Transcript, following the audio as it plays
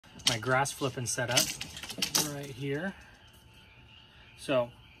my grass flipping setup right here. So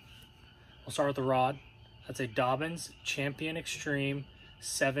we'll start with the rod. That's a Dobyns Champion Extreme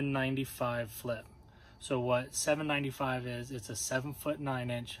 795 flip. So what 795 is, it's a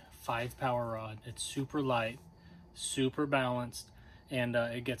 7'9" 5-power rod. It's super light, super balanced, and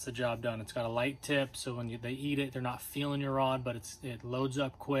it gets the job done. It's got a light tip, so when they eat it, they're not feeling your rod, but it loads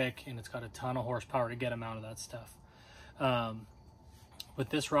up quick, and it's got a ton of horsepower to get them out of that stuff. With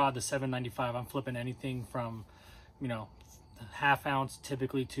this rod, the 795, I'm flipping anything from, you know, ½ ounce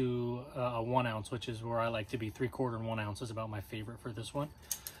typically to a 1 ounce, which is where I like to be. 3/4 and 1 ounce is about my favorite for this one.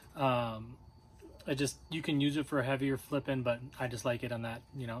 You can use it for a heavier flipping, but I just like it in that,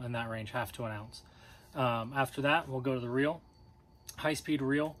 you know, in that range, ½ to 1 ounce. After that, we'll go to the reel. High-speed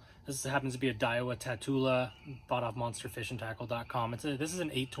reel. This happens to be a Daiwa Tatula, bought off monsterfishandtackle.com. This is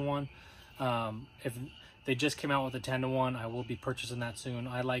an 8-to-1. If they just came out with a 10-to-1, I will be purchasing that soon.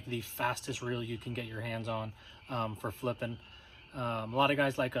 I like the fastest reel you can get your hands on for flipping. A lot of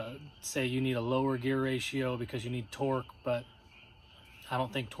guys say you need a lower gear ratio because you need torque, but I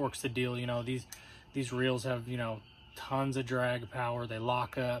don't think torque's the deal. You know, these reels have, you know, tons of drag power. They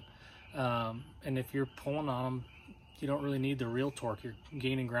lock up, and if you're pulling on them, you don't really need the real torque. You're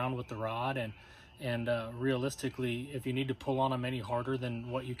gaining ground with the rod, and realistically, if you need to pull on them any harder than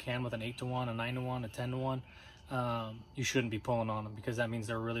what you can with an 8-to-1, a 9-to-1, a 10-to-1, you shouldn't be pulling on them, because that means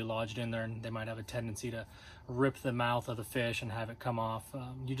they're really lodged in there, and they might have a tendency to rip the mouth of the fish and have it come off.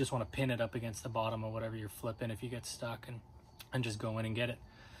 You just want to pin it up against the bottom of whatever you're flipping if you get stuck, and just go in and get it.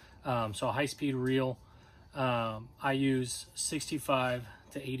 So a high-speed reel, I use 65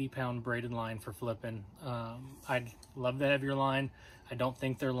 to 80 pound braided line for flipping. I'd love the heavier line. I don't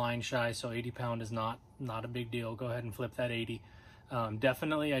think they're line shy, so 80 pound is not a big deal. Go ahead and flip that 80.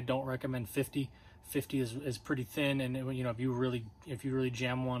 Definitely, I don't recommend 50. 50 is pretty thin, and you know, if you really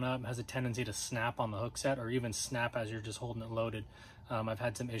jam one up, it has a tendency to snap on the hook set, or even snap as you're just holding it loaded. I've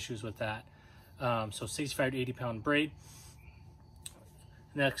had some issues with that. So 65 to 80 pound braid.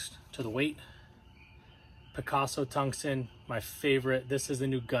 Next to the weight, Picasso tungsten, my favorite. This is the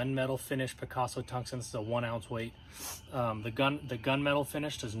new gunmetal finish Picasso tungsten. This is a 1 ounce weight. The gunmetal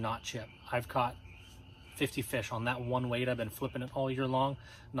finish does not chip. I've caught 50 fish on that one weight. I've been flipping it all year long.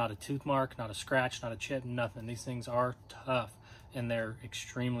 Not a tooth mark, not a scratch, not a chip, nothing. These things are tough, and they're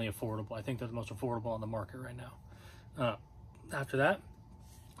extremely affordable. I think they're the most affordable on the market right now. After that,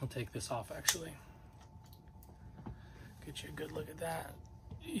 I'll take this off actually. Get you a good look at that.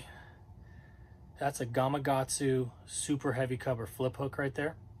 That's a Gamakatsu super heavy cover flip hook right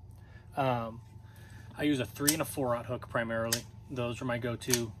there. I use a 3 and a 4/0 hook primarily. Those are my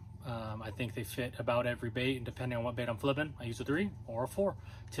go-to. I think they fit about every bait, and depending on what bait I'm flipping, I use a 3 or a 4.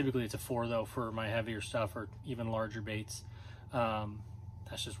 Typically it's a 4 though for my heavier stuff or even larger baits.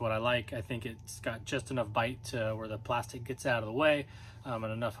 That's just what I like. I think it's got just enough bite to where the plastic gets out of the way, and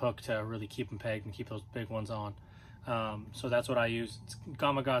enough hook to really keep them pegged and keep those big ones on. So that's what I use. It's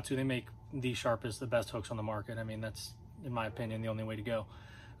Gamakatsu. They make the sharpest, the best hooks on the market. I mean, that's, in my opinion, the only way to go.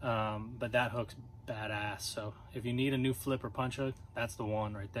 But that hook's badass. So if you need a new flip or punch hook, that's the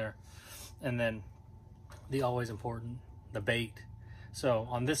one right there. And then the always important, the bait. So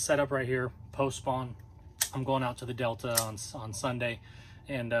on this setup right here, post spawn, I'm going out to the Delta on Sunday,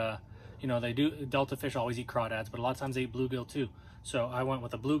 and you know, Delta fish always eat crawdads, but a lot of times they eat bluegill too. So I went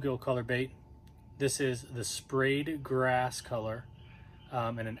with a bluegill color bait. This is the sprayed grass color,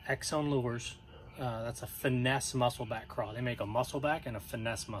 and an Exxon Lures. That's a finesse muscleback craw. They make a muscleback and a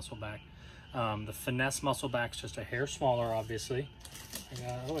finesse muscleback. The finesse muscleback's just a hair smaller, obviously.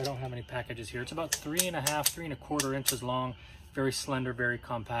 I don't have any packages here. It's about 3.5, 3¼ inches long. Very slender, very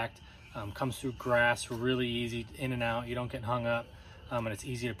compact. Comes through grass, really easy in and out. You don't get hung up, and it's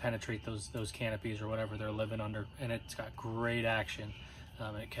easy to penetrate those canopies or whatever they're living under. And it's got great action,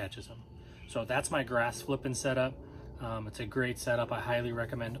 and it catches them. So that's my grass flipping setup. It's a great setup. I highly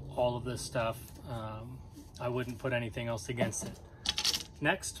recommend all of this stuff. I wouldn't put anything else against it.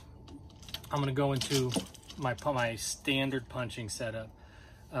 Next, I'm gonna go into my standard punching setup.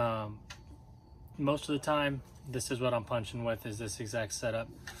 Most of the time, this is what I'm punching with, is this exact setup.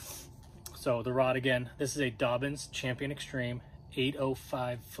 So the rod again, this is a Dobyns Champion Extreme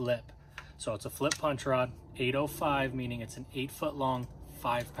 805 flip. So it's a flip punch rod, 805, meaning it's an 8-foot long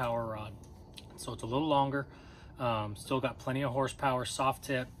 5-power rod. So it's a little longer, still got plenty of horsepower, soft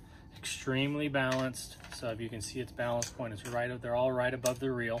tip, extremely balanced. So if you can see its balance point, it's right, they're all right above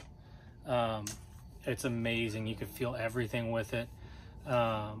the reel. It's amazing. You can feel everything with it.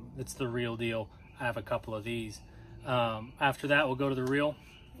 It's the real deal. I have a couple of these. After that, we'll go to the reel.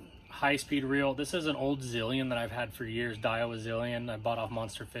 high-speed reel. This is an old Zillion that I've had for years, Daiwa Zillion. I bought off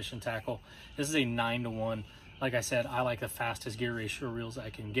Monster Fish and Tackle. This is a 9-to-1. Like I said, I like the fastest gear ratio reels I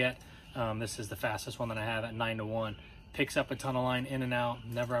can get. This is the fastest one that I have at 9-to-1. Picks up a ton of line in and out,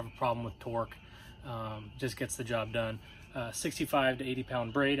 never have a problem with torque. Just gets the job done. 65 to 80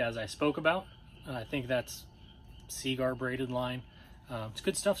 pound braid, as I spoke about. I think that's Seaguar braided line. It's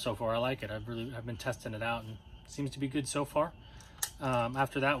good stuff so far. I like it. I've been testing it out and it seems to be good so far.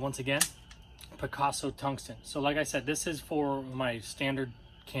 After that, once again, Picasso tungsten. So like I said, this is for my standard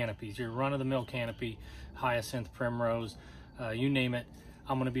canopies, your run-of-the-mill canopy, hyacinth, primrose, you name it.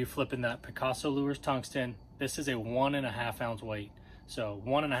 I'm going to be flipping that Picasso Lures tungsten. This is a 1.5 ounce weight. So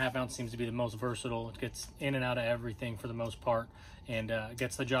 1.5 ounce seems to be the most versatile. It gets in and out of everything for the most part, and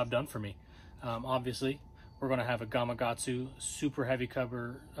gets the job done for me. Obviously, we're going to have a Gamakatsu super heavy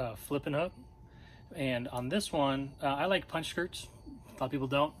cover flipping hook. And on this one, I like punch skirts. A lot of people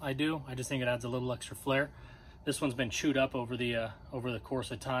don't. I do. I just think it adds a little extra flair. This one's been chewed up over the course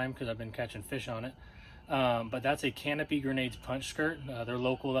of time because I've been catching fish on it. But that's a Canopy Grenades punch skirt. They're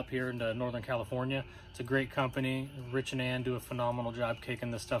local up here in Northern California. It's a great company. Rich and Ann do a phenomenal job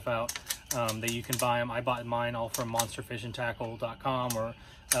kicking this stuff out. You can buy them. I bought mine all from monsterfishandtackle.com or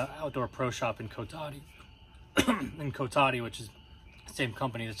Outdoor Pro Shop in Kotati. In Kotati, which is the same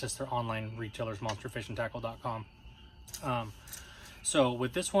company. It's just their online retailers, monsterfishandtackle.com. So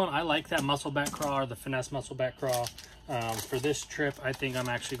with this one, I like that muscleback craw, or the finesse muscleback craw. For this trip, I think I'm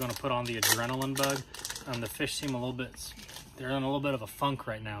actually going to put on the adrenaline bug. The fish seem they're in a little bit of a funk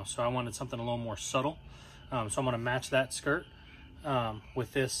right now, so I wanted something a little more subtle. So I'm going to match that skirt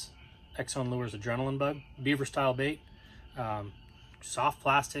with this Exxon Lures adrenaline bug, beaver style bait, soft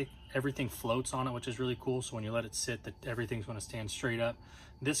plastic. Everything floats on it, which is really cool. So when you let it sit, everything's going to stand straight up.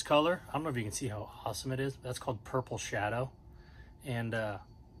 This color, I don't know if you can see how awesome it is. That's called Purple Shadow, and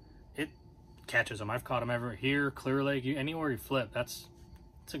it catches them. I've caught them ever here, Clear Lake, anywhere you flip. It's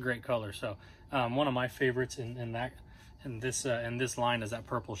a great color. So one of my favorites in this line is that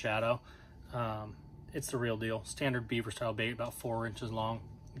Purple Shadow. It's the real deal. Standard beaver style bait, about 4 inches long.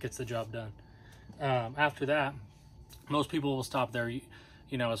 Gets the job done. After that, most people will stop there.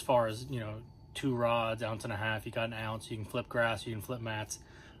 You know, as far as, 2 rods, 1.5 ounces, you got an ounce, you can flip grass, you can flip mats.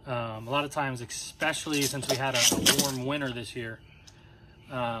 A lot of times, especially since we had a warm winter this year,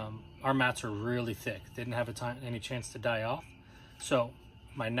 our mats are really thick. They didn't have any chance to die off. So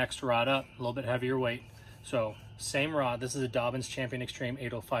my next rod up, a little bit heavier weight. So same rod. This is a Dobyns Champion Extreme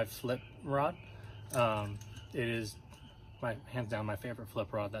 805 flip rod. It is hands down my favorite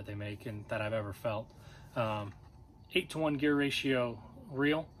flip rod that they make and that I've ever felt. 8-to-1 gear ratio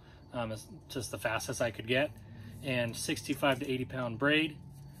reel. It's just the fastest I could get, and 65 to 80 pound braid.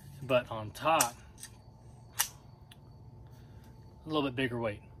 But on top, a little bit bigger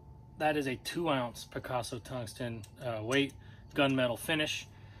weight. That is a 2 ounce Picasso tungsten weight, gunmetal finish.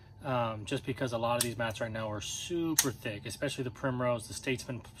 Just because a lot of these mats right now are super thick, especially the Primrose. The state's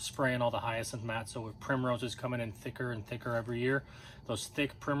been spraying all the hyacinth mats, so with Primrose is coming in thicker and thicker every year. Those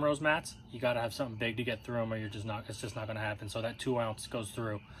thick Primrose mats, you got to have something big to get through them, or it's just not going to happen. So that 2 ounce goes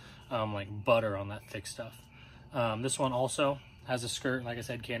through like butter on that thick stuff. This one also has a skirt, like I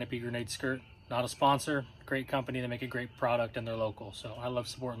said, Canopy Grenade skirt. Not a sponsor, great company. They make a great product and they're local, so I love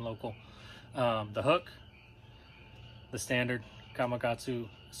supporting local. The hook, the standard Gamakatsu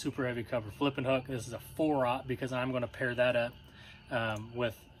super heavy cover flipping hook. This is a 4-aught because I'm going to pair that up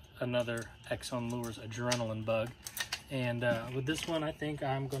with another Exxon Lures adrenaline bug. And with this one, I think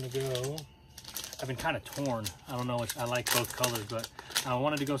I'm going to go, I've been kind of torn. I don't know which, I like both colors, but I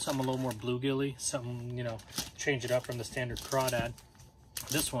wanted to go something a little more bluegilly, something, change it up from the standard crawdad.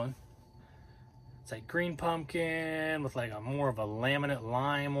 This one, it's like green pumpkin with like more of a laminate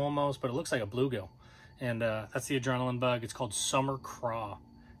lime almost, but it looks like a bluegill. And that's the adrenaline bug. It's called Summer Craw.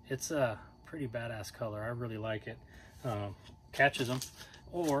 It's a pretty badass color. I really like it. Catches them.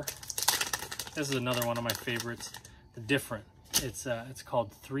 Or this is another one of my favorites. The different. It's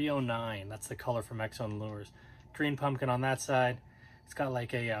called 309. That's the color from Exxon Lures. Green pumpkin on that side. It's got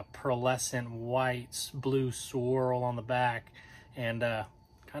like a pearlescent white blue swirl on the back, and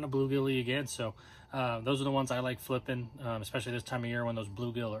kind of bluegilly again. So those are the ones I like flipping, especially this time of year when those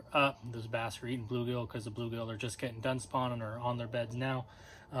bluegill are up. Those bass are eating bluegill because the bluegill are just getting done spawning or on their beds now.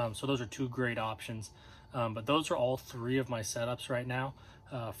 So those are 2 great options. But those are all 3 of my setups right now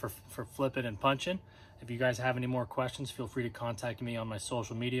for flipping and punching. If you guys have any more questions, feel free to contact me on my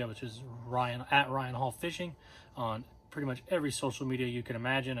social media, which is at Ryan Hall Fishing, on pretty much every social media you can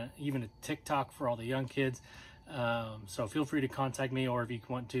imagine, even a TikTok for all the young kids. So feel free to contact me, or if you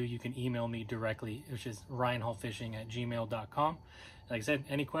want to, you can email me directly, which is ryanhallfishing@gmail.com. Like I said,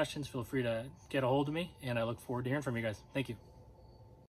 any questions, feel free to get a hold of me, and I look forward to hearing from you guys. Thank you.